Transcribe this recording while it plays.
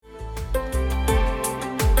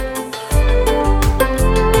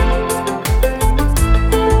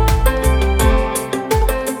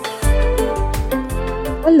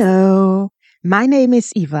My name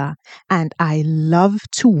is Eva, and I love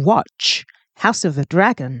to watch House of the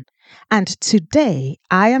Dragon. And today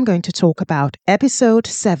I am going to talk about episode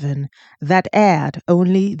 7 that aired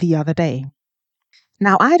only the other day.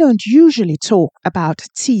 Now, I don't usually talk about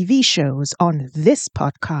TV shows on this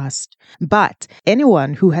podcast, but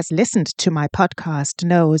anyone who has listened to my podcast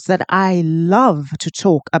knows that I love to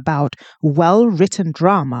talk about well-written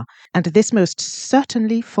drama, and this most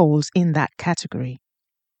certainly falls in that category.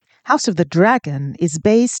 House of the Dragon is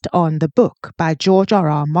based on the book by George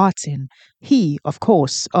R.R. Martin, he, of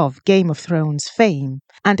course, of Game of Thrones fame,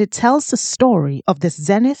 and it tells the story of the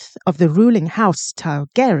zenith of the ruling house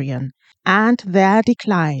Targaryen and their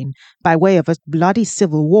decline by way of a bloody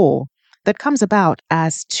civil war that comes about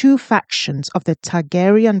as two factions of the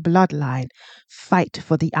Targaryen bloodline fight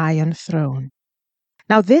for the Iron Throne.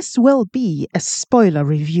 Now, this will be a spoiler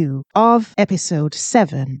review of episode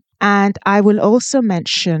 7, and I will also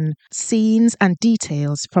mention scenes and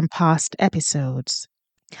details from past episodes.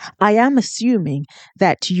 I am assuming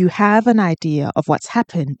that you have an idea of what's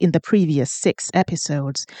happened in the previous 6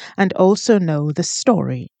 episodes and also know the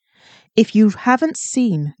story. If you haven't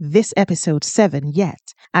seen this episode 7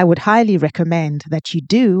 yet, I would highly recommend that you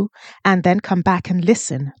do and then come back and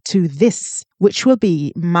listen to this, which will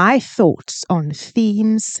be my thoughts on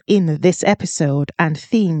themes in this episode and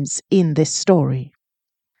themes in this story.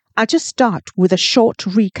 I'll just start with a short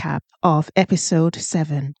recap of episode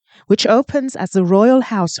 7, which opens as the royal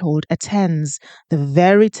household attends the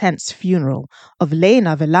very tense funeral of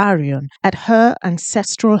Laena Velaryon at her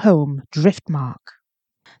ancestral home, Driftmark.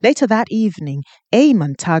 Later that evening,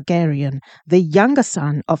 Aemon Targaryen, the younger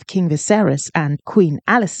son of King Viserys and Queen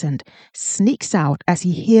Alicent, sneaks out as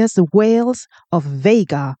he hears the wails of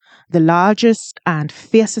Vhagar, the largest and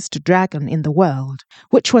fiercest dragon in the world,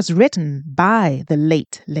 which was ridden by the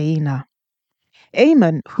late Laena.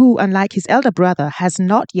 Aemon, who, unlike his elder brother, has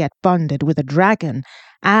not yet bonded with a dragon,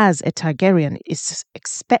 as a Targaryen is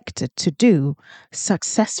expected to do,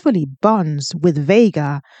 successfully bonds with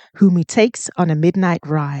Vhagar, whom he takes on a midnight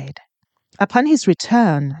ride. Upon his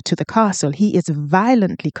return to the castle, he is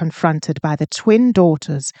violently confronted by the twin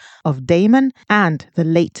daughters of Daemon and the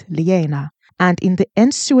late Lyanna, and in the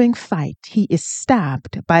ensuing fight he is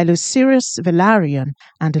stabbed by Lucerys Velaryon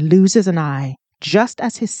and loses an eye, just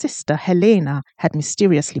as his sister Helena had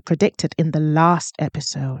mysteriously predicted in the last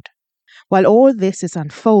episode. While all this is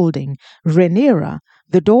unfolding, Rhaenyra,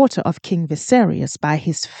 the daughter of King Viserys by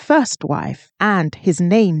his first wife and his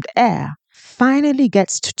named heir, finally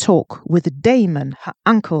gets to talk with Daemon, her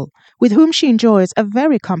uncle, with whom she enjoys a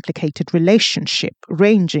very complicated relationship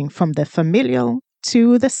ranging from the familial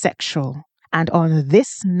to the sexual. And on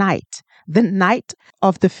this night, the night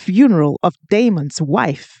of the funeral of Daemon's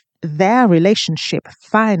wife, their relationship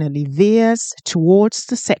finally veers towards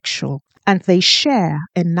the sexual, and they share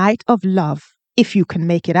a night of love, if you can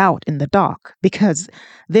make it out in the dark, because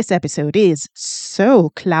this episode is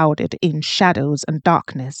so clouded in shadows and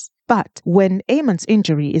darkness. But when Aemon's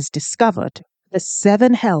injury is discovered, the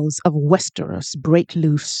 7 hells of Westeros break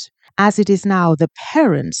loose, as it is now the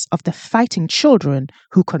parents of the fighting children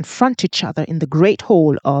who confront each other in the great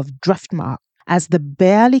hall of Driftmark, as the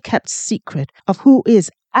barely kept secret of who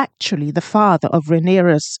is actually the father of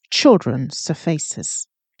Rhaenyra's children surfaces.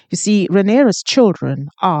 You see, Rhaenyra's children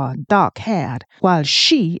are dark-haired, while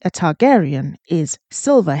she, a Targaryen, is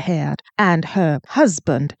silver-haired, and her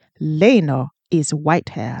husband, Laenor, is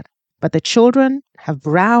white-haired. But the children have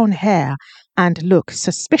brown hair and look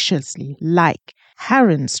suspiciously like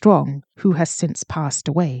Harren Strong, who has since passed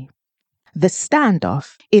away. The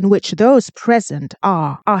standoff, in which those present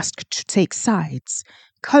are asked to take sides,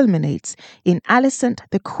 culminates in Alicent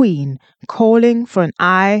the Queen calling for an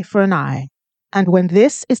eye for an eye. And when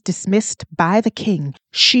this is dismissed by the king,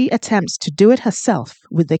 she attempts to do it herself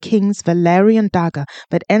with the king's Valyrian dagger,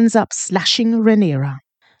 but ends up slashing Rhaenyra.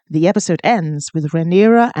 The episode ends with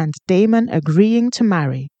Rhaenyra and Daemon agreeing to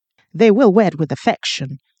marry. They will wed with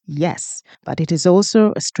affection, yes, but it is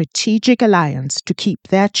also a strategic alliance to keep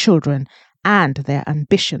their children and their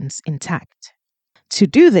ambitions intact. To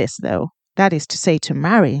do this, though, that is to say to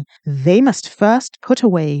marry, they must first put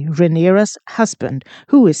away Rhaenyra's husband,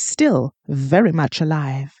 who is still very much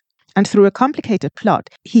alive. And through a complicated plot,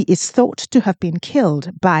 he is thought to have been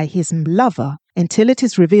killed by his lover until it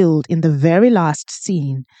is revealed in the very last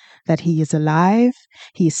scene that he is alive,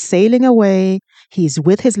 he is sailing away, he is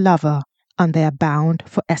with his lover, and they are bound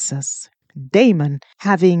for Essos. Daemon,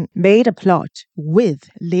 having made a plot with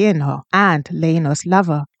Laenor and Laenor's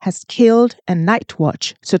lover, has killed a night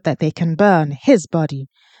watch so that they can burn his body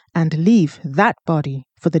and leave that body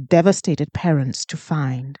for the devastated parents to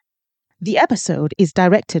find. The episode is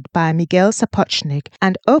directed by Miguel Sapochnik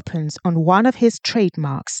and opens on one of his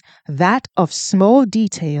trademarks, that of small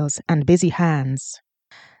details and busy hands.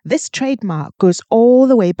 This trademark goes all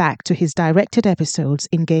the way back to his directed episodes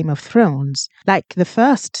in Game of Thrones, like the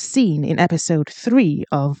first scene in episode 3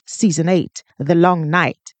 of season 8, The Long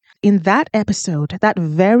Night. In that episode, that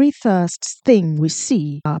very first thing we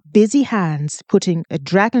see are busy hands putting a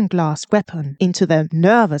dragonglass weapon into the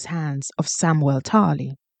nervous hands of Samwell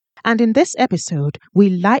Tarly. And in this episode,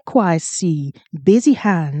 we likewise see busy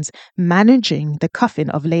hands managing the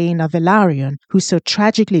coffin of Laena Velaryon, who so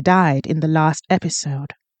tragically died in the last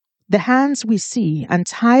episode. The hands we see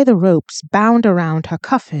untie the ropes bound around her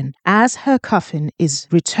coffin as her coffin is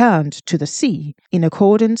returned to the sea in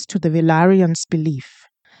accordance to the Velaryons' belief.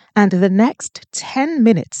 And the next 10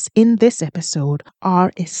 minutes in this episode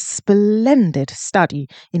are a splendid study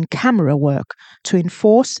in camera work to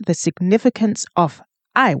enforce the significance of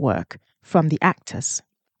eye work from the actors.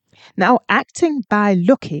 Now, acting by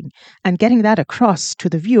looking and getting that across to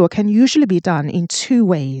the viewer can usually be done in two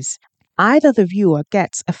ways. Either the viewer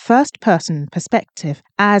gets a first-person perspective,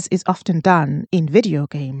 as is often done in video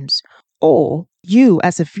games, or you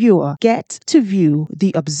as a viewer get to view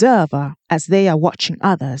the observer as they are watching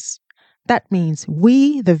others. That means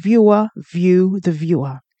we, the viewer, view the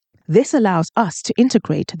viewer. This allows us to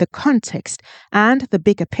integrate the context and the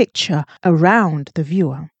bigger picture around the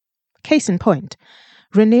viewer. Case in point,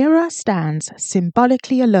 Rhaenyra stands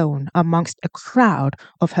symbolically alone amongst a crowd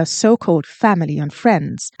of her so-called family and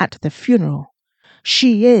friends at the funeral.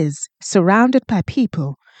 She is surrounded by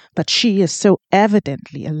people, but she is so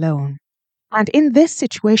evidently alone. And in this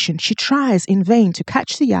situation, she tries in vain to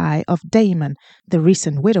catch the eye of Daemon, the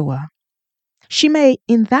recent widower. She may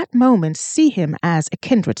in that moment see him as a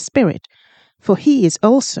kindred spirit, for he is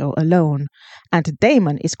also alone, and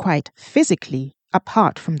Daemon is quite physically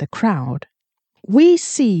apart from the crowd. We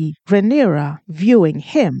see Rhaenyra viewing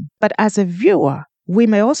him, but as a viewer, we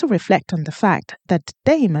may also reflect on the fact that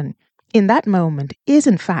Daemon, in that moment, is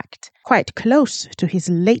in fact quite close to his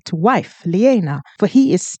late wife, Lyanna, for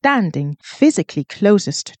he is standing physically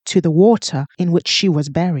closest to the water in which she was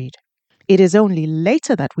buried. It is only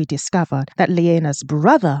later that we discover that Lyanna's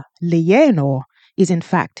brother, Lyonor, is in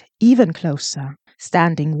fact even closer,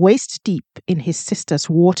 standing waist-deep in his sister's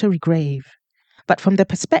watery grave. But from the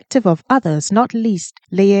perspective of others, not least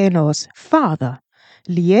Lyanor's father,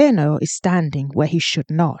 Lyonor is standing where he should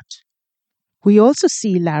not. We also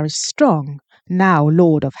see Larys Strong, now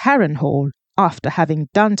Lord of Harrenhal, after having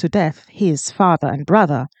done to death his father and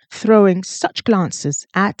brother, throwing such glances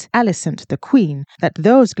at Alicent the Queen that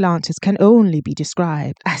those glances can only be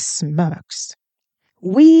described as smirks.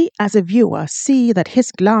 We, as a viewer, see that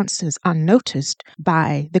his glances are noticed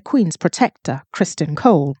by the Queen's protector, Criston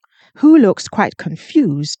Cole, who looks quite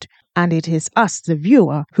confused, and it is us, the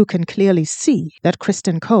viewer, who can clearly see that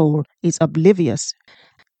Criston Cole is oblivious.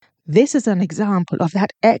 This is an example of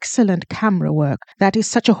that excellent camera work that is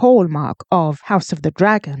such a hallmark of House of the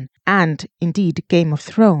Dragon and, indeed, Game of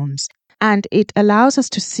Thrones. And it allows us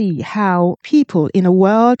to see how people in a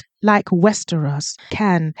world like Westeros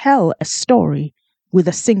can tell a story with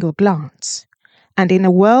a single glance. And in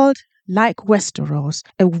a world like Westeros,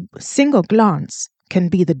 a single glance can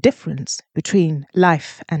be the difference between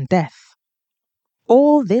life and death.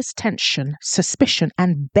 All this tension, suspicion,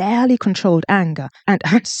 and barely controlled anger and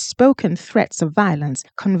unspoken threats of violence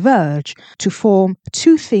converge to form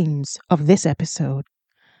two themes of this episode.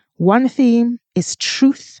 One theme is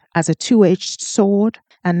truth as a two-edged sword,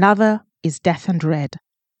 another is death and dread.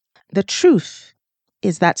 The truth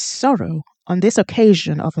is that sorrow on this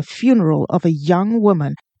occasion of a funeral of a young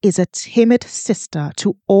woman is a timid sister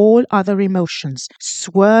to all other emotions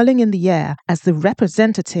swirling in the air as the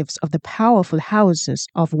representatives of the powerful houses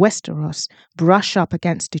of Westeros brush up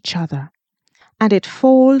against each other. And it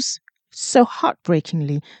falls so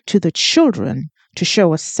heartbreakingly to the children to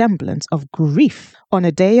show a semblance of grief on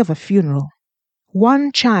a day of a funeral.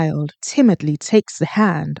 One child timidly takes the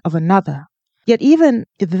hand of another. Yet even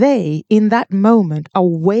they, in that moment, are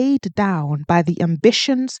weighed down by the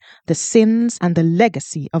ambitions, the sins, and the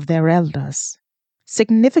legacy of their elders.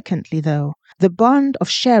 Significantly, though, the bond of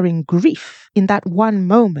sharing grief in that one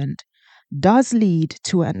moment does lead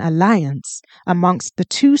to an alliance amongst the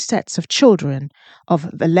two sets of children of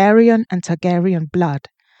Velaryon and Targaryen blood.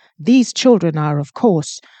 These children are, of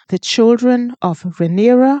course, the children of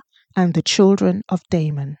Rhaenyra and the children of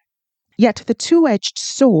Daemon. Yet the two-edged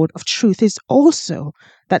sword of truth is also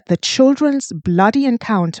that the children's bloody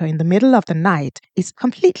encounter in the middle of the night is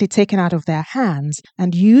completely taken out of their hands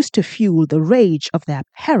and used to fuel the rage of their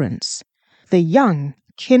parents. The young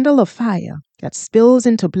kindle a fire that spills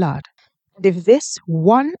into blood, If this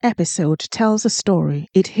one episode tells a story,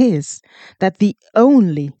 it is that the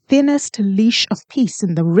only thinnest leash of peace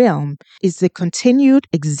in the realm is the continued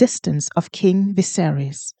existence of King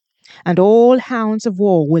Viserys, and all hounds of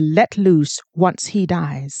war will let loose once he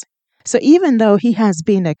dies. So even though he has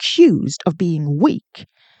been accused of being weak,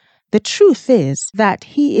 the truth is that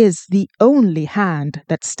he is the only hand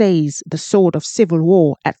that stays the sword of civil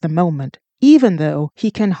war at the moment, even though he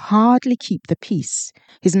can hardly keep the peace,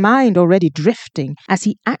 his mind already drifting as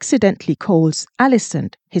he accidentally calls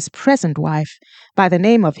Alicent, his present wife, by the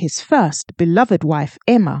name of his first beloved wife,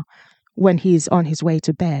 Emma, when he is on his way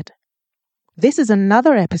to bed. This is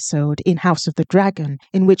another episode in House of the Dragon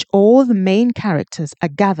in which all the main characters are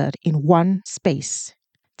gathered in one space.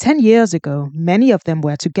 10 years ago, many of them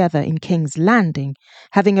were together in King's Landing,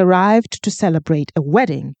 having arrived to celebrate a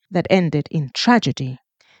wedding that ended in tragedy.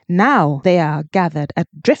 Now they are gathered at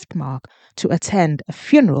Driftmark to attend a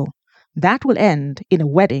funeral that will end in a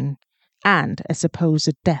wedding and a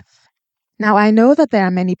supposed death. Now, I know that there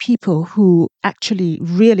are many people who actually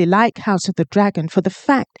really like House of the Dragon for the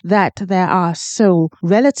fact that there are so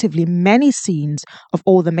relatively many scenes of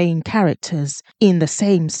all the main characters in the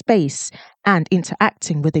same space and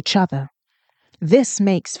interacting with each other. This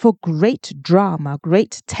makes for great drama,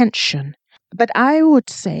 great tension. But I would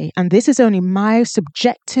say, and this is only my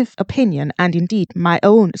subjective opinion and indeed my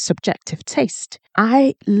own subjective taste,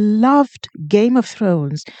 I loved Game of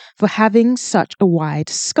Thrones for having such a wide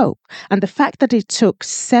scope. And the fact that it took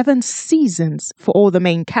 7 seasons for all the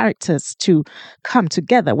main characters to come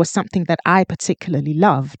together was something that I particularly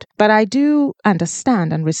loved. But I do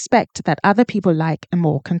understand and respect that other people like a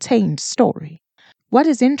more contained story. What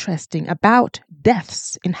is interesting about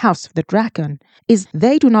deaths in House of the Dragon is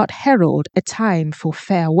they do not herald a time for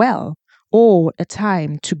farewell or a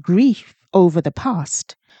time to grieve over the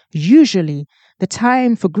past. Usually, the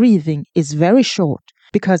time for grieving is very short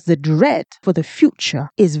because the dread for the future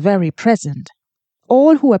is very present.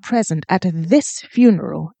 All who are present at this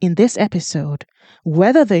funeral in this episode,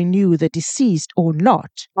 whether they knew the deceased or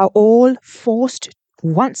not, are all forced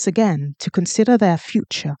once again to consider their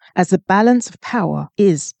future as the balance of power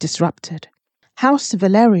is disrupted. House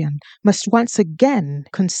Valerian must once again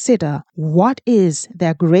consider what is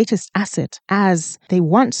their greatest asset, as they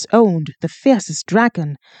once owned the fiercest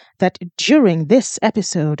dragon that during this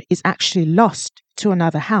episode is actually lost to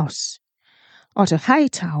another house. Otto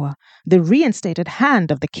Hightower, the reinstated hand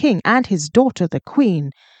of the king and his daughter the queen,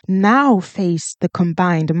 now face the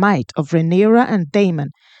combined might of Rhaenyra and Daemon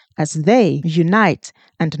as they unite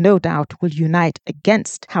and no doubt will unite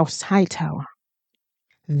against House Hightower.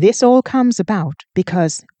 This all comes about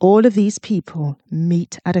because all of these people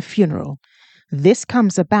meet at a funeral. This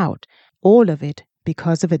comes about, all of it,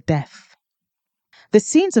 because of a death. The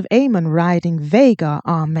scenes of Aemon riding Vhagar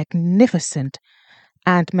are magnificent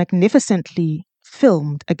and magnificently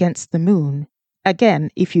filmed against the moon. Again,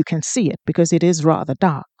 if you can see it, because it is rather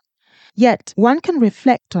dark. Yet one can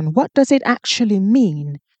reflect on what does it actually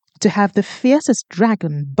mean to have the fiercest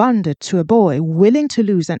dragon bonded to a boy willing to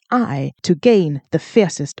lose an eye to gain the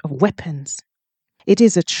fiercest of weapons. It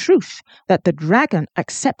is a truth that the dragon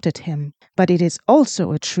accepted him, but it is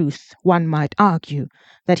also a truth, one might argue,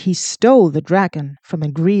 that he stole the dragon from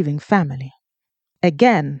a grieving family.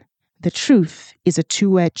 Again, the truth is a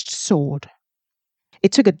two-edged sword.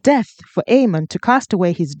 It took a death for Aemon to cast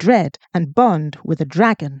away his dread and bond with a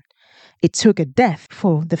dragon. It took a death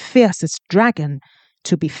for the fiercest dragon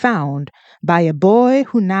to be found by a boy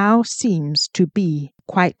who now seems to be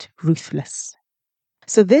quite ruthless.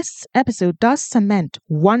 So this episode does cement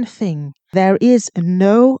one thing. There is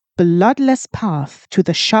no bloodless path to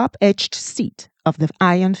the sharp-edged seat of the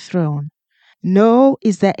Iron Throne. Nor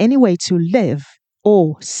is there any way to live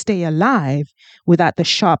or stay alive without the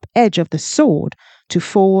sharp edge of the sword to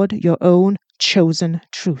forward your own chosen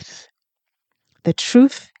truth. The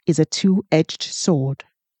truth is a two-edged sword.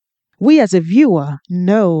 We as a viewer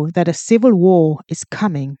know that a civil war is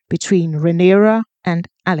coming between Rhaenyra and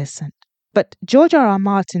Alicent. But George R.R.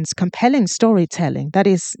 Martin's compelling storytelling, that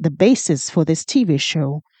is the basis for this TV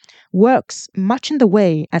show, works much in the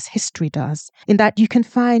way as history does, in that you can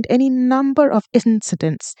find any number of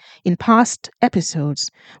incidents in past episodes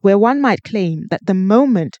where one might claim that the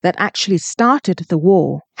moment that actually started the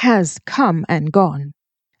war has come and gone.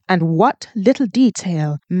 And what little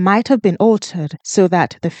detail might have been altered so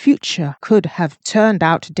that the future could have turned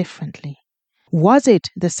out differently? Was it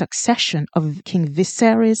the succession of King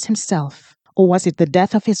Viserys himself? Or was it the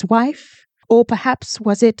death of his wife? Or perhaps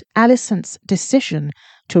was it Alicent's decision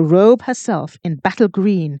to robe herself in battle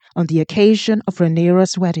green on the occasion of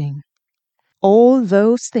Rhaenyra's wedding? all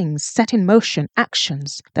those things set in motion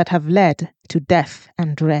actions that have led to death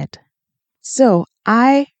and dread. So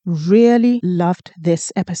I really loved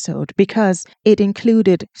this episode because it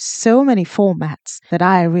included so many formats that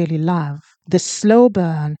I really love. The slow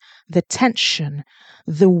burn, the tension,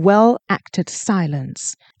 the well-acted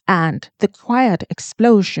silence, and the quiet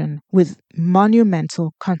explosion with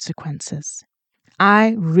monumental consequences.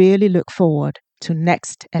 I really look forward to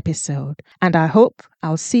next episode, and I hope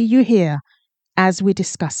I'll see you here as we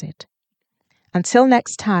discuss it. Until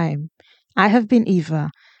next time, I have been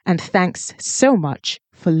Eva, and thanks so much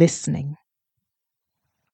for listening.